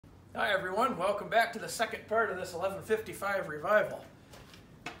Hi everyone, welcome back to the second part of this 1155 revival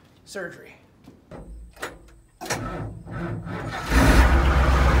surgery.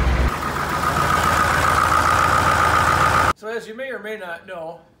 So as you may or may not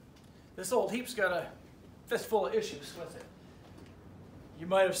know, this old heap's got a fistful of issues with it. You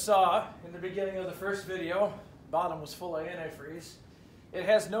might have saw in the beginning of the first video, bottom was full of antifreeze. It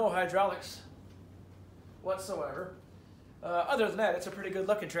has no hydraulics whatsoever. Other than that, it's a pretty good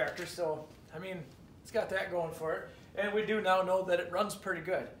looking tractor, so I mean, it's got that going for it. And we do now know that it runs pretty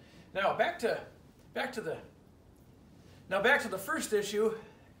good. Now back to the first issue,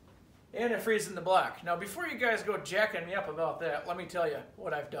 antifreeze in the block. Now before you guys go jacking me up about that, let me tell you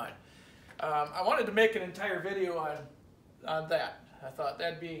what I've done. I wanted to make an entire video on that. I thought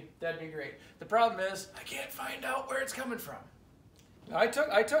that'd be great. The problem is I can't find out where it's coming from. Now, I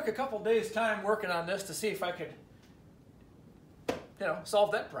took a couple days time working on this to see if I could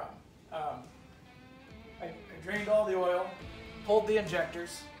solve that problem. I drained all the oil, pulled the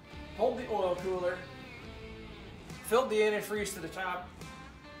injectors, pulled the oil cooler, filled the antifreeze to the top,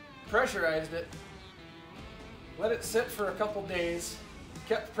 pressurized it, let it sit for a couple days,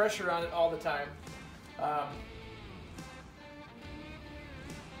 kept pressure on it all the time. I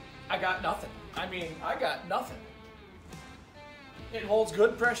got nothing. I mean, I got nothing. It holds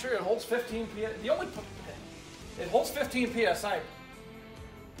good pressure. It holds 15 psi. It holds 15 psi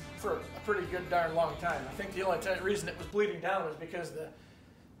for a pretty good darn long time. I think the only reason it was bleeding down was because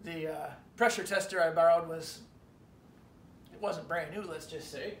the pressure tester I borrowed wasn't brand new, let's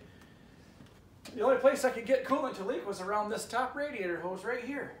just say. The only place I could get coolant to leak was around this top radiator hose right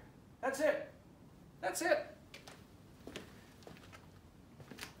here. That's it. That's it.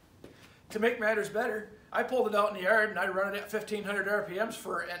 To make matters better, I pulled it out in the yard and I run it at 1500 RPMs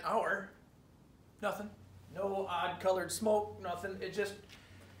for an hour. Nothing. No odd colored smoke, nothing. It just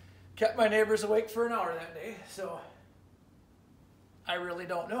kept my neighbors awake for an hour that day, so I really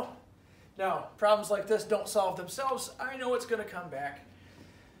don't know. Now, problems like this don't solve themselves. I know it's going to come back,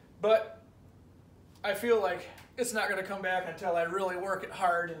 but I feel like it's not going to come back until I really work it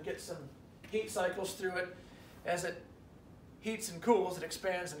hard and get some heat cycles through it. As it heats and cools, it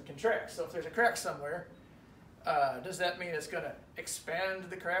expands and contracts. So if there's a crack somewhere, does that mean it's going to expand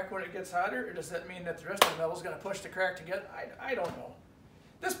the crack when it gets hotter, or does that mean that the rest of the metal is going to push the crack together? I don't know.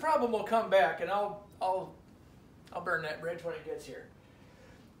 This problem will come back, and I'll burn that bridge when it gets here.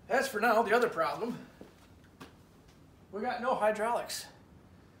 As for now, the other problem, we got no hydraulics.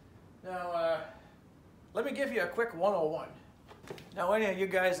 Now, let me give you a quick 101. Now, any of you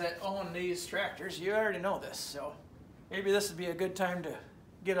guys that own these tractors, you already know this, so maybe this would be a good time to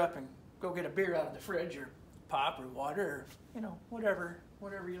get up and go get a beer out of the fridge, or pop, or water, or whatever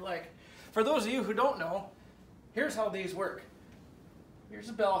you like. For those of you who don't know, here's how these work. Here's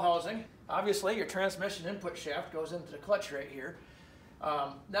the bell housing. Obviously, your transmission input shaft goes into the clutch right here.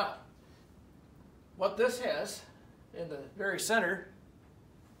 Now, what this has in the very center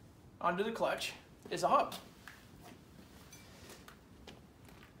under the clutch is a hub.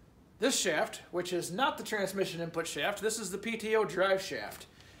 This shaft, which is not the transmission input shaft, this is the PTO drive shaft.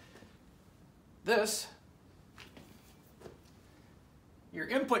 Your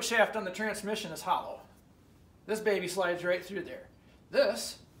input shaft on the transmission is hollow. This baby slides right through there.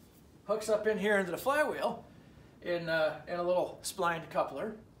 This hooks up in here into the flywheel in a little splined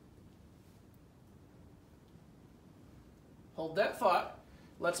coupler. Hold that thought.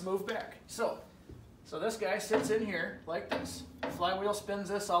 Let's move back. So this guy sits in here like this. The flywheel spins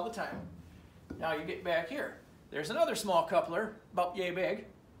this all the time. Now you get back here. There's another small coupler, about yay big.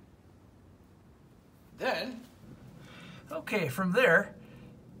 Then, okay, from there,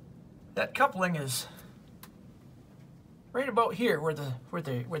 that coupling is right about here where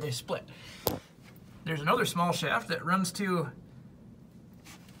they split. There's another small shaft that runs to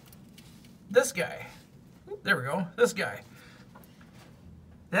this guy. There we go, this guy.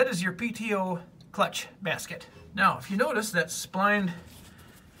 That is your PTO clutch basket. Now, if you notice that splined,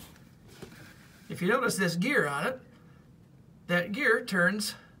 if you notice this gear on it, that gear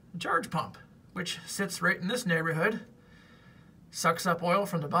turns a charge pump, which sits right in this neighborhood, sucks up oil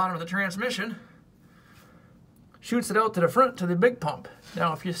from the bottom of the transmission, shoots it out to the front to the big pump.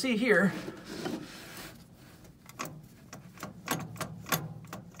 Now, if you see here,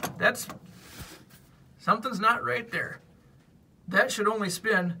 something's not right there. That should only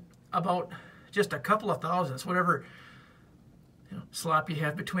spin about just a couple of thousandths, whatever slop you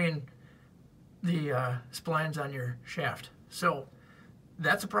have between the splines on your shaft. So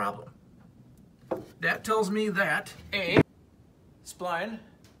that's a problem. That tells me that a spline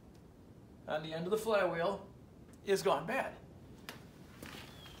on the end of the flywheel is gone bad.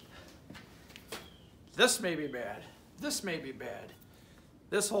 This may be bad. This may be bad.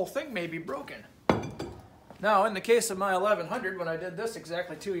 This whole thing may be broken. Now, in the case of my 1100, when I did this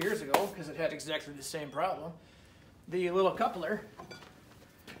exactly 2 years ago, because it had exactly the same problem, the little coupler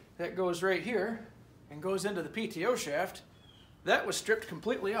that goes right here and goes into the PTO shaft, that was stripped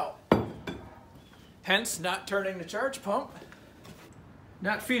completely out. Hence, not turning the charge pump,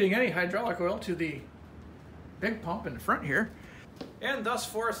 not feeding any hydraulic oil to the big pump in the front here, and thus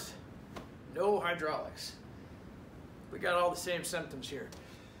forth, no hydraulics. We got all the same symptoms here.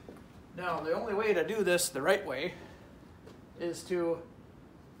 Now, the only way to do this the right way is to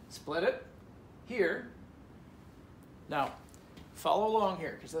split it here. Now, follow along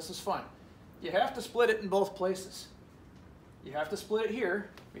here, because this is fun. You have to split it in both places. You have to split it here,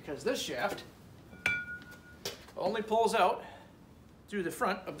 because this shaft only pulls out through the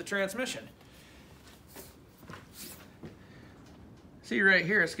front of the transmission. See right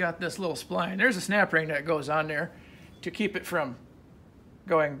here, it's got this little spline. There's a snap ring that goes on there to keep it from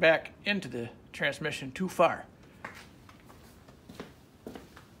going back into the transmission too far.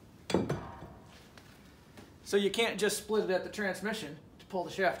 So you can't just split it at the transmission to pull the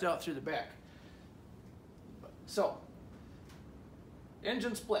shaft out through the back. So,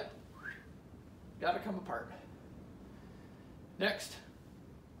 engine split. Got to come apart. Next,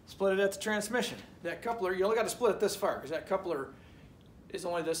 split it at the transmission. That coupler, you only got to split it this far because that coupler is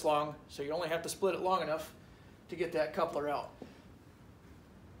only this long, so you only have to split it long enough to get that coupler out.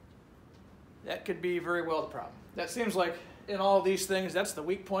 That could be very well the problem. That seems like in all these things, that's the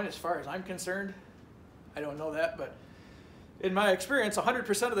weak point as far as I'm concerned. I don't know that, but in my experience,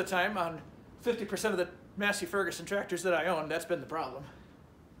 100% of the time on 50% of the Massey Ferguson tractors that I own, that's been the problem.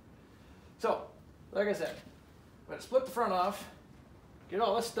 So, like I said, I'm going to split the front off, get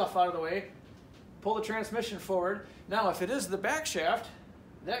all this stuff out of the way, pull the transmission forward. Now, if it is the back shaft,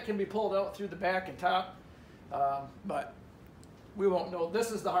 that can be pulled out through the back and top, but we won't know. This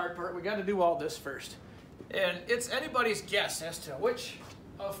is the hard part. We got to do all this first. And it's anybody's guess as to which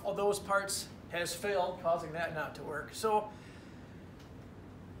of those parts has failed, causing that not to work. So,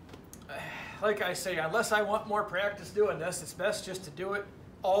 like I say, unless I want more practice doing this, it's best just to do it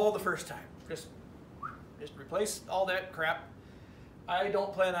all the first time. Just replace all that crap. I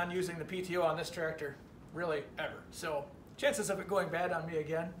don't plan on using the PTO on this tractor really ever. So chances of it going bad on me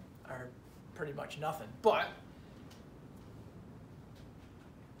again are pretty much nothing. But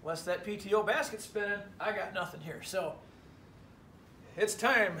unless that PTO basket's spinning, I got nothing here. So it's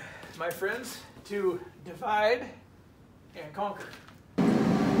time, my friends, to divide and conquer.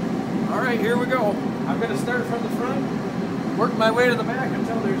 All right, here we go. I'm going to start from the front, work my way to the back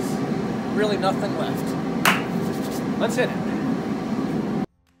until there's really nothing left. Let's hit it.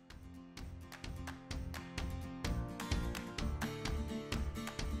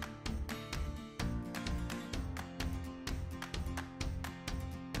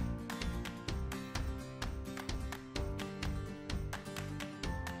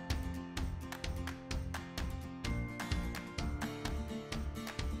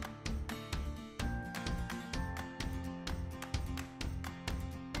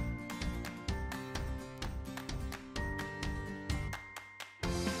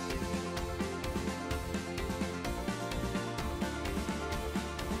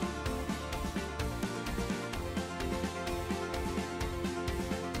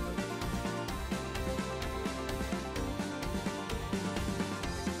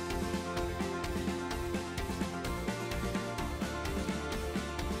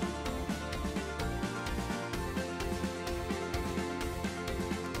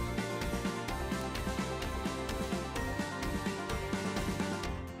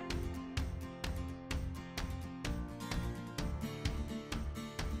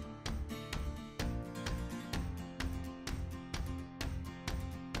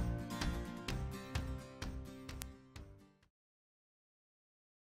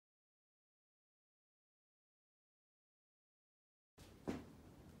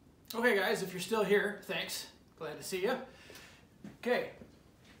 Okay guys, if you're still here, thanks. Glad to see you. Okay,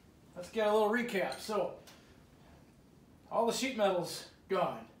 let's get a little recap. So, all the sheet metal's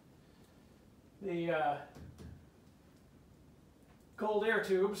gone. The cold air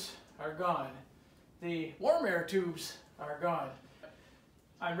tubes are gone. The warm air tubes are gone.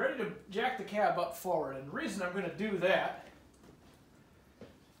 I'm ready to jack the cab up forward, and the reason I'm going to do that,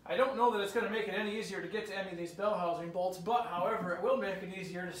 I don't know that it's going to make it any easier to get to any of these bell housing bolts, but however, it will make it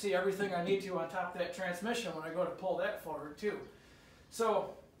easier to see everything I need to on top of that transmission when I go to pull that forward too. So,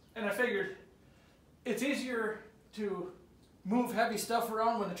 and I figured it's easier to move heavy stuff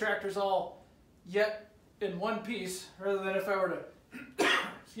around when the tractor's all yet in one piece, rather than if I were to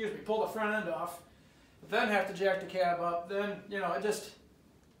excuse me, pull the front end off then have to jack the cab up, then, you know, just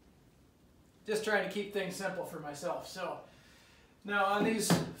trying to keep things simple for myself. So now on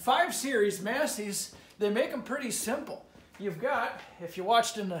these 5 Series Masseys, they make them pretty simple. You've got, if you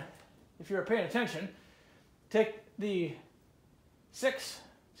watched if you were paying attention, take the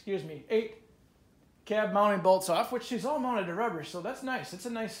 8 cab mounting bolts off, which is all mounted to rubber, so that's nice. It's a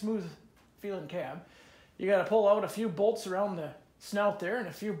nice smooth feeling cab. You got to pull out a few bolts around the snout there and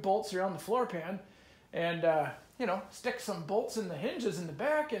a few bolts around the floor pan, and you know, stick some bolts in the hinges in the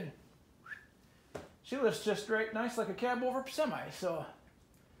back, and she lifts just right nice like a cab over semi. So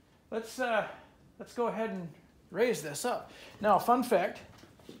let's go ahead and raise this up. Now, fun fact,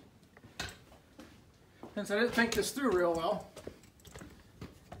 since I didn't think this through real well,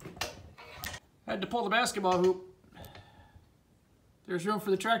 I had to pull the basketball hoop. There's room for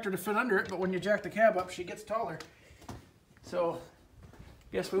the tractor to fit under it, but when you jack the cab up, she gets taller. So,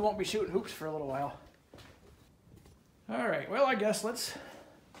 guess we won't be shooting hoops for a little while. All right, well, I guess let's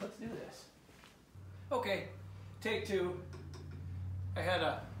do this. Okay, take 2. I had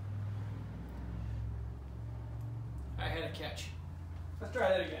a catch. Let's try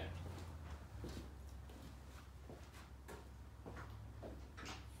that again.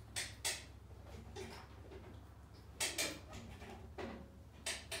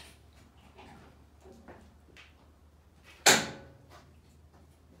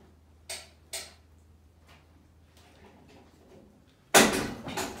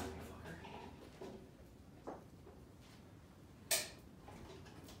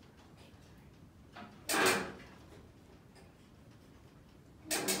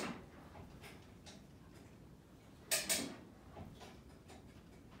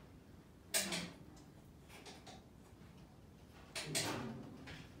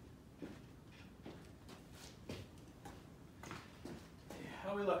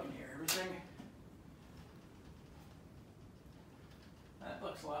 How are we looking here? Everything? That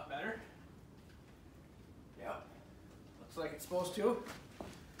looks a lot better. Yep. Looks like it's supposed to.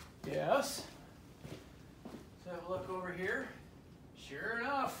 Yes. Let's have a look over here. Sure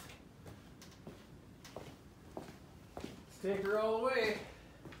enough. Let's take her all the way.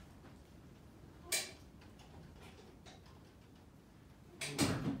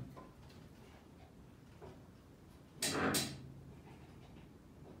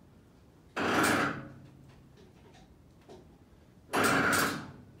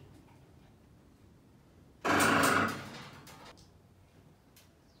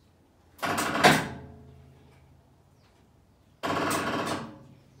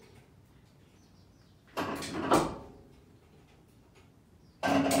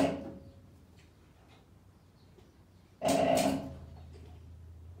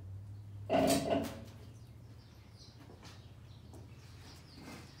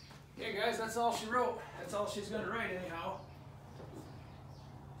 Okay guys, that's all she wrote. That's all she's going to write anyhow.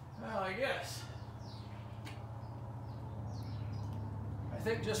 Well, I guess. I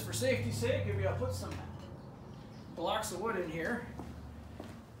think just for safety's sake, maybe I'll put some blocks of wood in here.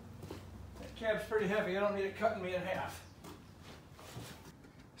 That cab's pretty heavy. I don't need it cutting me in half.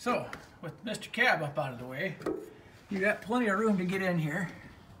 So, with Mr. Cab up out of the way, you got plenty of room to get in here.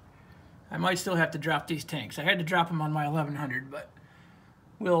 I might still have to drop these tanks. I had to drop them on my 1100, but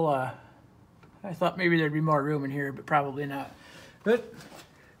we'll, I thought maybe there'd be more room in here, but probably not. But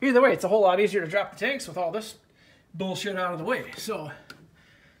either way, it's a whole lot easier to drop the tanks with all this bullshit out of the way. So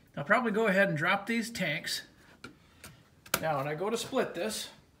I'll probably go ahead and drop these tanks. Now, when I go to split this,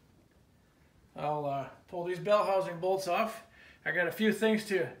 I'll pull these bell housing bolts off. I got a few things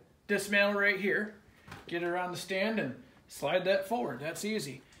to dismantle right here. Get it around the stand and slide that forward. That's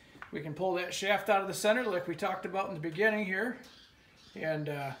easy. We can pull that shaft out of the center like we talked about in the beginning here. And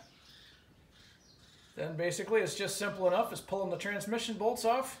then basically it's just simple enough as pulling the transmission bolts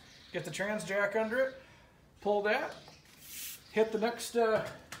off, get the trans jack under it, pull that, hit the next,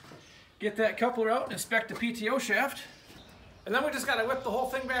 get that coupler out and inspect the PTO shaft. And then we just got to whip the whole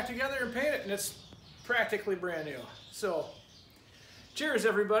thing back together and paint it, and it's practically brand new. So, cheers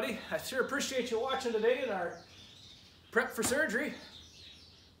everybody. I sure appreciate you watching today in our prep for surgery.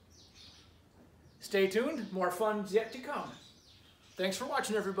 Stay tuned, more fun's yet to come. Thanks for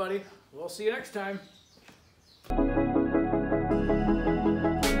watching everybody. We'll see you next time.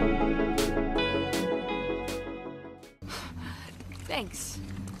 Thanks,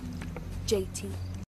 JT.